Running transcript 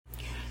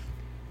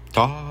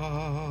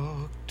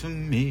Talk to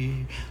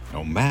me,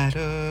 no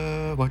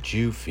matter what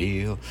you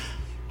feel.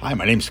 Hi,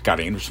 my name's Scott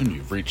Anderson.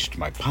 You've reached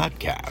my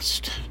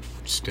podcast,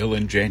 still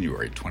in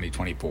January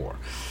 2024.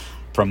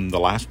 From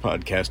the last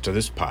podcast to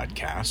this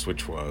podcast,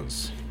 which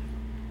was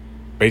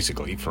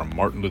basically from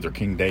Martin Luther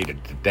King Day to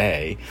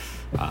today,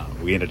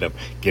 we ended up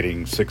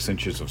getting 6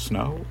 inches of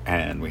snow,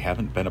 and we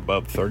haven't been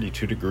above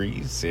 32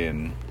 degrees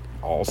in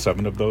all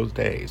 7 of those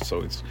days.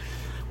 So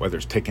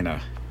weather's taken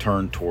a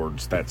turn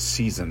towards that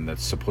season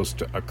that's supposed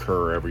to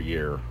occur every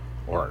year,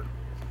 or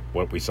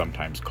what we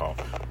sometimes call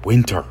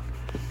winter.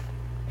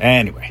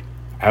 Anyway,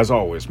 as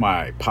always,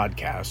 my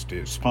podcast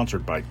is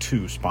sponsored by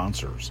 2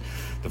 sponsors.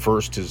 The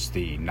first is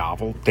the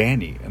novel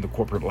Danny and the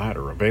Corporate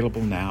Ladder,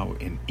 available now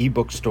in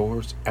ebook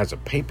stores as a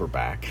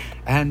paperback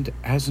and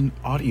as an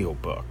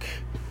audiobook.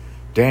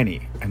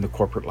 Danny and the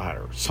Corporate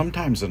Ladder.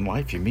 Sometimes in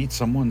life you meet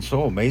someone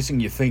so amazing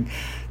you think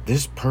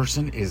this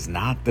person is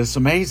not this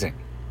amazing,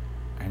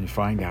 and you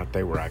find out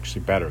they were actually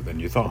better than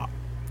you thought.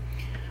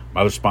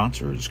 My other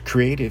sponsor is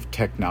Creative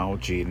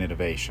Technology and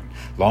Innovation,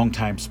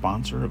 longtime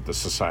sponsor of the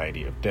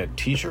Society of Dead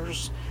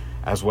Teachers,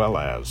 as well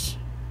as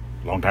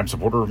longtime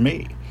supporter of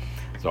me.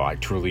 So I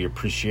truly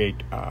appreciate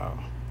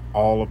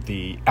all of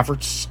the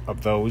efforts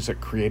of those at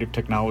Creative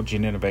Technology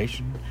and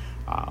Innovation,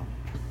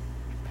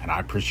 and I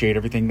appreciate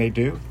everything they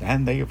do.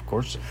 And they, of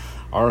course,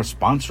 are a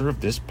sponsor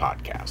of this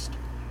podcast,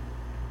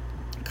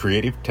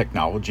 Creative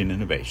Technology and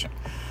Innovation.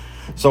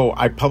 So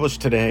I published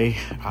today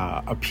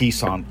a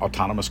piece on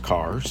autonomous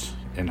cars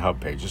in Hub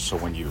Pages. So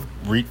when you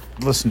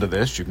listen to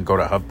this, you can go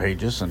to Hub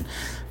Pages and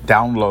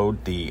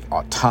download the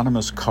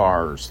autonomous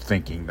cars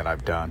thinking that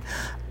I've done.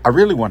 I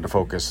really wanted to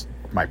focus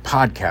my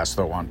podcast,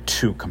 though, on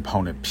 2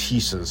 component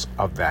pieces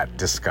of that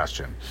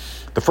discussion.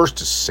 The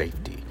first is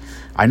safety.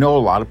 I know a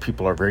lot of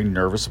people are very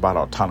nervous about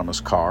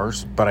autonomous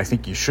cars, but I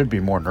think you should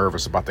be more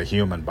nervous about the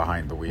human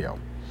behind the wheel.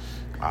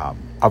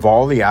 Of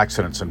all the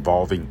accidents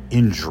involving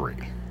injury,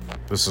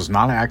 this is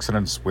not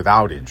accidents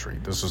without injury.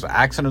 This is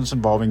accidents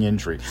involving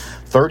injury.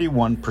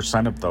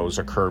 31% of those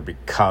occur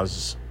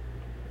because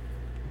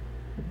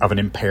of an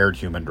impaired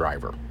human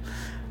driver.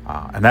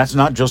 And that's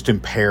not just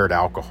impaired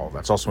alcohol.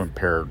 That's also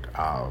impaired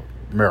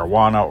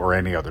marijuana or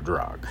any other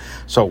drug.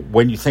 So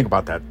when you think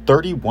about that,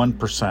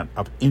 31%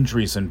 of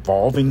injuries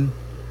involving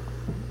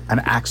an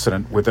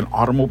accident with an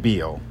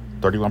automobile,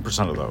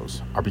 31% of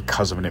those are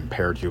because of an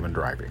impaired human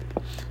driving.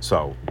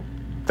 So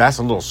that's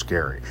a little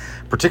scary,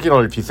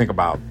 particularly if you think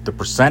about the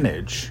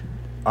percentage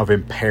of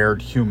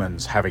impaired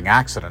humans having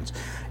accidents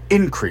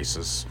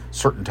increases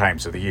certain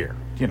times of the year.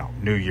 You know,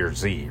 New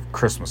Year's Eve,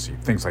 Christmas Eve,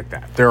 things like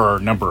that. There are a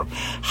number of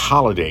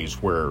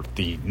holidays where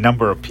the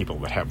number of people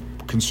that have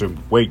consumed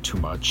way too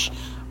much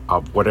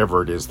of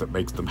whatever it is that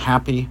makes them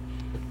happy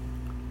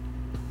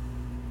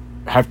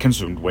have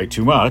consumed way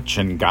too much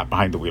and got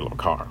behind the wheel of a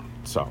car.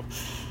 So,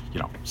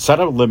 set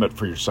a limit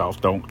for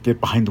yourself. Don't get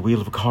behind the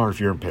wheel of a car if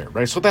you're impaired,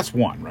 right? So that's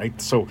one, right?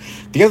 So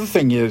the other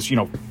thing is,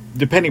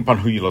 depending upon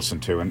who you listen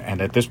to,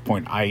 and at this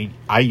point,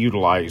 I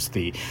utilize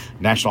the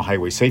National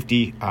Highway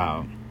Safety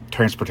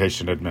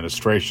Transportation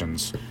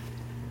Administration's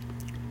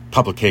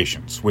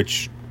publications,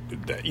 which,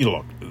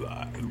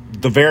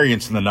 the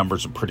variance in the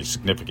numbers are pretty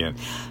significant.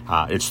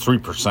 It's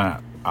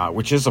 3%,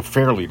 which is a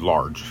fairly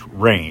large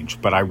range,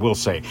 but I will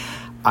say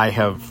I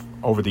have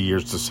over the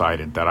years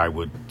decided that I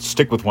would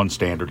stick with one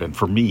standard, and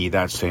for me,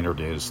 that standard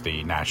is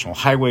the National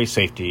Highway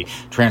Safety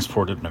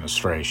Transport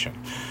Administration.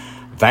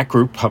 That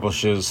group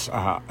publishes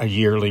a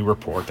yearly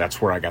report.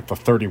 That's where I got the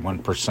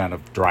 31%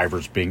 of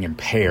drivers being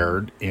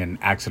impaired in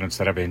accidents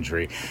that have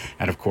injury.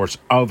 And of course,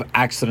 of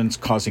accidents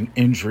causing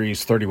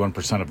injuries,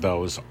 31% of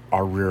those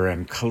are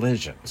rear-end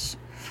collisions.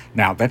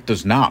 Now, that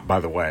does not,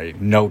 by the way,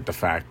 note the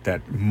fact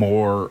that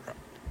more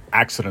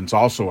accidents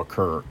also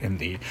occur in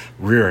the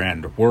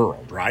rear-end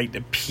world, right?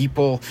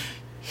 People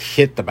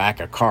hit the back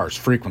of cars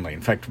frequently.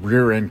 In fact,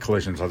 rear-end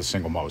collisions are the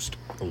single most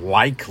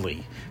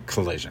likely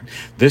collision.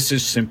 This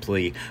is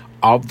simply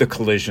of the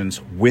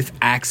collisions with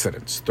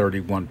accidents,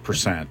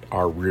 31%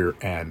 are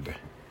rear-end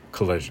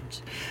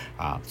collisions.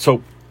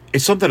 So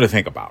it's something to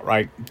think about,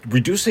 right?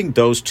 Reducing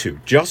those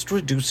 2, just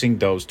reducing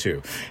those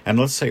 2. And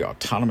let's say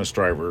autonomous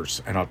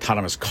drivers and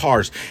autonomous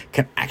cars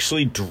can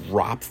actually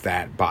drop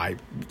that by,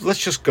 let's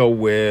just go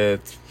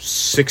with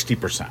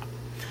 60%.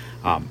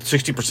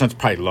 60% is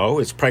probably low.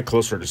 It's probably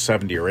closer to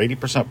 70 or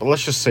 80%, but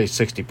let's just say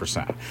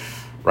 60%,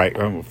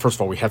 right? First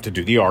of all, we have to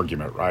do the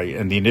argument, right?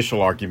 And the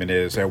initial argument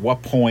is, at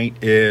what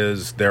point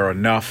is there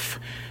enough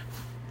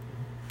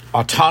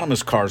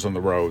autonomous cars on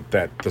the road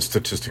that the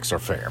statistics are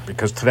fair?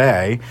 Because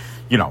today,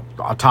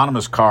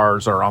 autonomous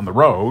cars are on the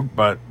road,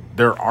 but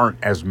there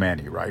aren't as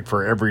many, right?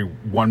 For every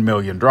 1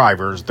 million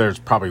drivers, there's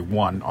probably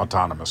 1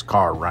 autonomous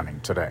car running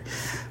today.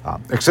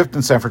 Except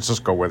in San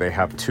Francisco, where they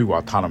have 2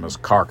 autonomous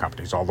car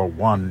companies, although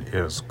one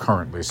is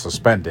currently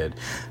suspended.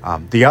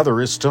 The other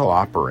is still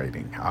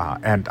operating,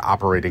 and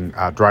operating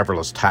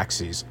driverless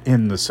taxis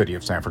in the city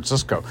of San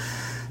Francisco.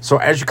 So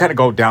as you kind of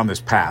go down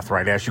this path,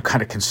 right, as you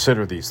kind of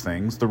consider these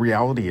things, the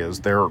reality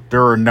is there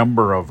are a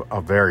number of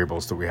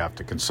variables that we have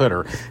to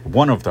consider.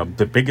 One of them,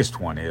 the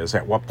biggest one, is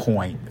at what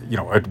point,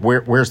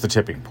 where's the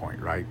tipping point,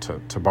 right?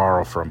 To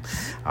borrow from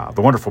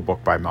the wonderful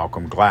book by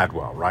Malcolm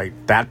Gladwell, right?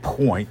 That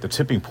point, the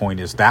tipping point,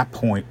 is that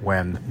point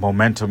when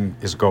momentum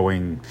is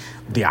going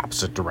the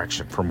opposite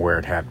direction from where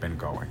it had been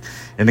going.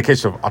 In the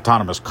case of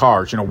autonomous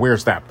cars,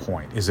 where's that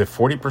point? Is it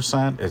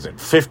 40%? Is it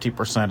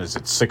 50%? Is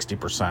it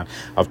 60%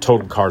 of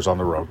total cars on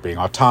the road being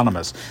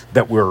autonomous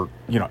that we're,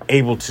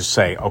 able to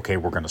say, okay,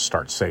 we're going to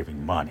start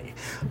saving money?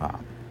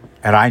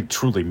 And I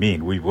truly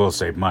mean we will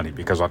save money,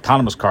 because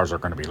autonomous cars are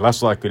going to be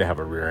less likely to have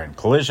a rear-end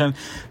collision.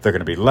 They're going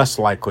to be less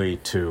likely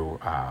to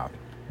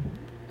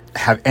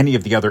have any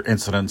of the other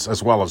incidents,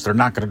 as well as they're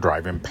not going to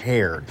drive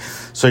impaired.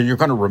 So you're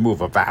going to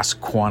remove a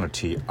vast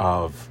quantity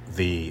of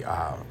the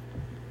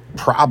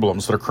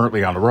problems that are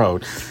currently on the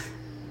road.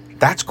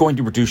 That's going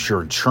to reduce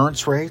your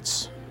insurance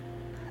rates,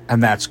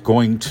 and that's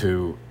going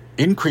to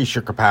increase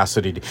your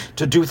capacity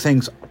to do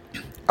things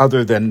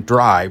other than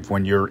drive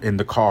when you're in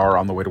the car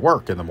on the way to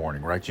work in the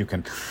morning, right? You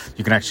can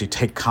actually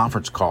take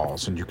conference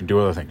calls, and you can do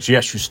other things.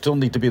 Yes, you still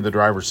need to be in the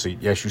driver's seat.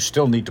 Yes, you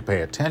still need to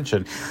pay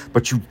attention,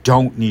 but you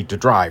don't need to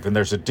drive. And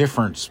there's a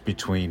difference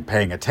between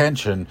paying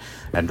attention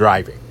and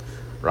driving,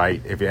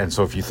 right? And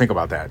so if you think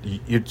about that,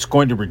 it's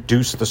going to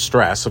reduce the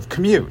stress of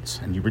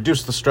commutes. And you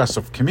reduce the stress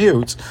of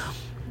commutes,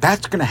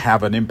 that's going to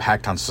have an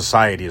impact on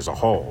society as a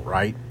whole,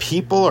 right?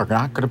 People are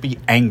not going to be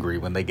angry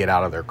when they get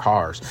out of their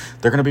cars.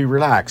 They're going to be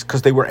relaxed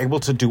because they were able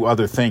to do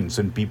other things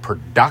and be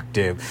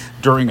productive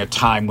during a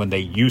time when they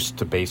used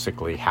to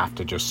basically have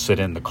to just sit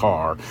in the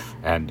car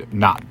and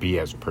not be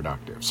as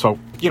productive. So,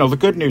 the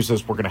good news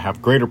is we're going to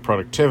have greater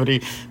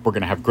productivity. We're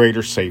going to have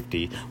greater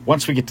safety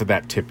once we get to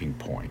that tipping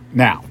point.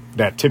 Now,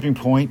 that tipping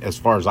point, as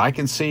far as I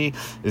can see,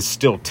 is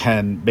still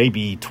 10,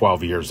 maybe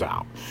 12 years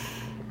out.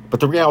 But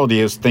the reality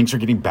is things are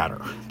getting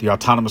better. The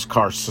autonomous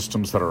car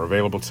systems that are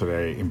available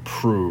today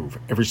improve.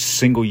 Every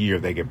single year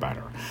they get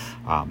better.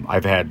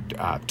 I've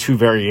had 2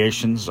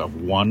 variations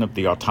of one of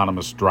the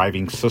autonomous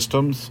driving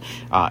systems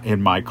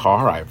in my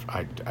car.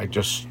 I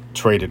just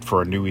traded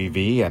for a new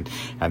EV,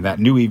 and that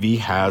new EV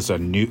has the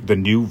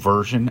new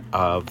version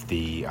of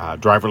the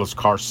driverless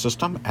car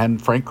system.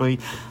 And frankly,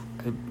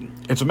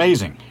 it's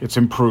amazing. It's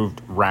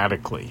improved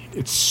radically.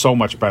 It's so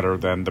much better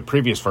than the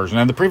previous version.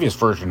 And the previous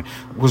version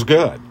was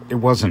good. It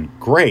wasn't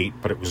great,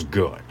 but it was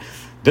good.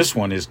 This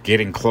one is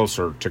getting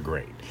closer to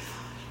great.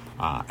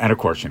 And of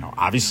course,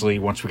 obviously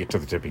once we get to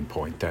the tipping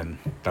point, then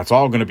that's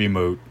all going to be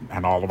moot,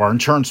 and all of our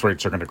insurance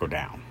rates are going to go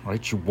down,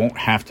 right? You won't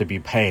have to be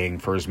paying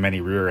for as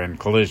many rear-end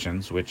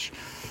collisions, which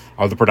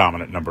are the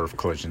predominant number of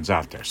collisions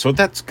out there. So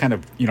that's kind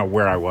of,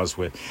 where I was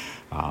with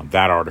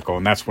that article.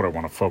 And that's what I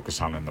want to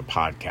focus on in the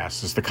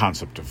podcast, is the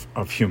concept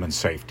of human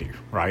safety,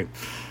 right?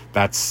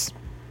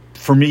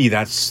 For me,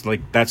 that's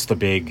the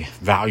big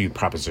value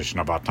proposition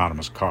of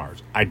autonomous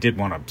cars. I did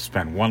want to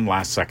spend one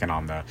last second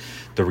on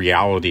the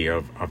reality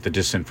of the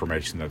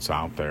disinformation that's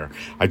out there.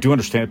 I do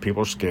understand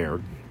people are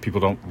scared. People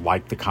don't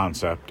like the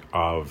concept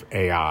of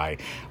AI.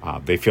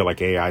 They feel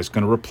like AI is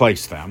going to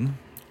replace them.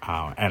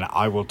 And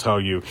I will tell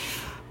you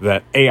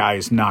that AI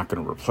is not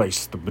going to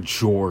replace the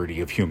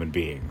majority of human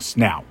beings.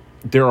 Now,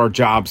 there are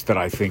jobs that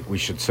I think we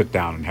should sit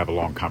down and have a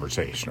long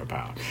conversation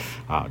about.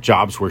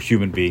 Jobs where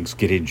human beings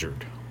get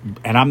injured.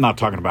 And I'm not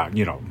talking about,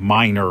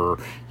 minor,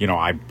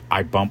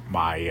 I bumped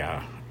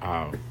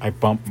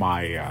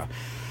my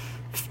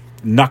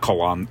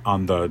knuckle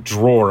on the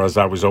drawer as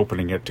I was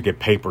opening it to get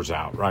papers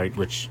out, right?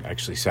 Which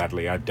actually,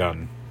 sadly, I've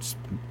done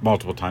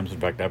multiple times. In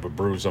fact, I have a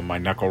bruise on my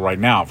knuckle right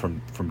now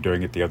from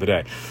doing it the other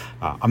day.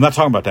 I'm not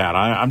talking about that.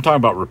 I'm talking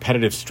about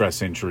repetitive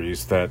stress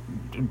injuries that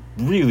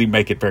really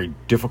make it very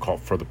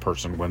difficult for the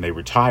person when they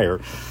retire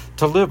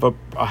to live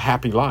a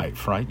happy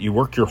life, right? You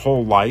work your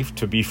whole life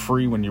to be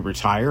free when you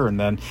retire, and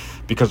then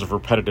because of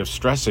repetitive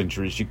stress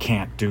injuries, you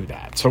can't do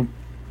that. So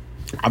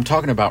I'm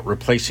talking about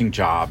replacing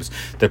jobs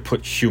that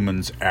put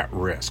humans at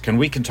risk. And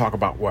we can talk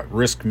about what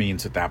risk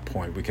means at that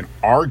point. We can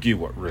argue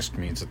what risk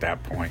means at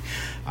that point.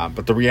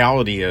 But the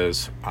reality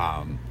is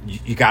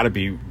you got to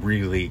be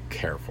really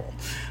careful.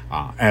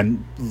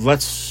 And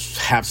let's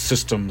have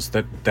systems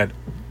that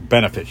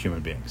benefit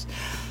human beings.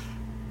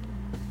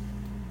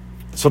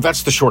 So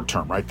that's the short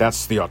term, right?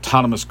 That's the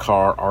autonomous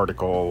car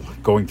article,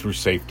 going through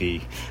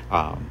safety.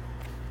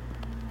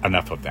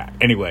 Enough of that.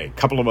 Anyway, a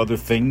couple of other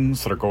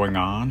things that are going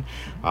on.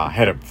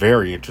 Had a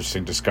very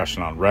interesting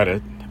discussion on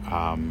Reddit.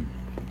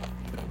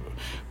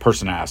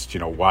 Person asked,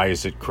 why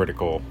is it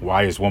critical?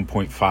 Why is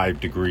 1.5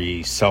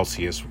 degrees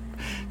Celsius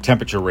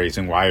temperature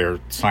raising? Why are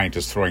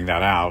scientists throwing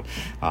that out?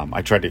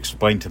 I tried to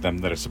explain to them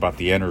that it's about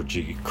the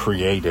energy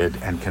created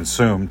and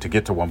consumed to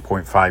get to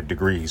 1.5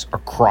 degrees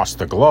across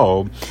the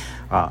globe.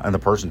 And the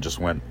person just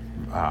went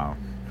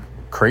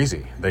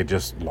crazy. They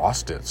just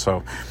lost it.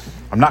 So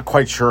I'm not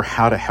quite sure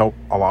how to help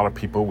a lot of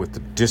people with the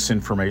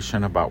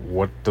disinformation about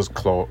what does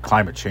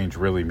climate change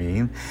really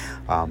mean.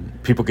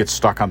 People get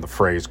stuck on the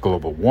phrase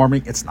global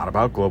warming. It's not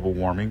about global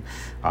warming.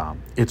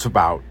 It's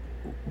about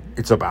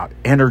it's about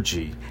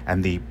energy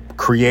and the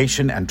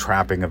creation and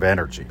trapping of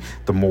energy.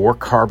 The more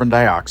carbon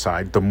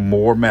dioxide, the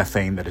more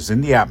methane that is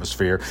in the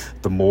atmosphere,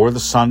 the more the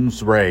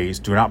sun's rays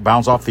do not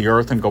bounce off the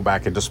earth and go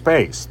back into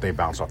space. They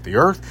bounce off the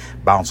earth,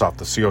 bounce off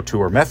the CO2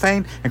 or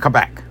methane, and come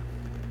back.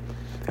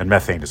 And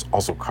methane is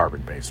also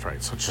carbon-based,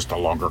 right? So it's just a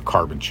longer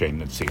carbon chain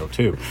than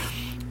CO2.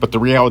 But the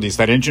reality is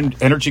that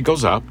energy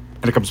goes up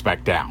and it comes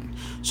back down.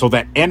 So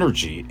that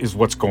energy is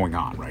what's going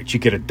on, right? You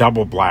get a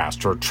double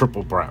blast or a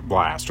triple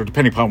blast, or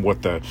depending upon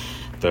what the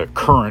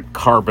current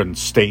carbon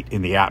state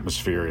in the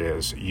atmosphere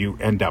is, you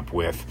end up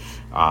with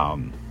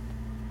an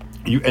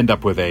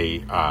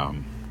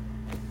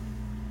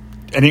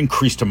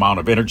increased amount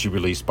of energy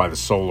released by the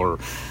solar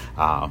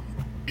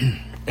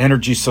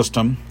energy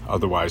system,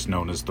 otherwise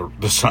known as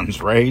the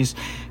sun's rays.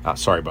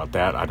 Sorry about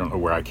that. I don't know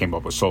where I came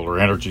up with solar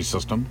energy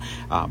system,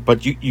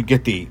 but you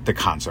get the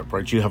concept,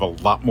 right? You have a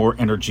lot more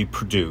energy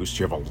produced.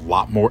 You have a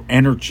lot more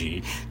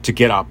energy to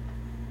get up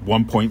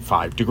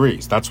 1.5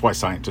 degrees. That's why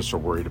scientists are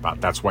worried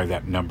about. That's why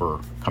that number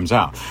comes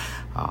out.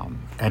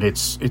 And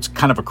it's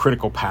kind of a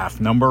critical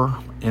path number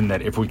in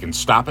that if we can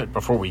stop it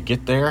before we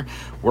get there,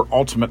 we're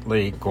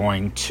ultimately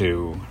going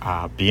to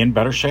be in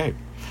better shape.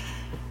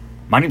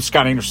 My name's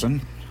Scott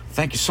Anderson.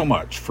 Thank you so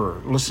much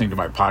for listening to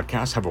my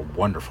podcast. Have a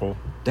wonderful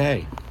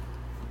day.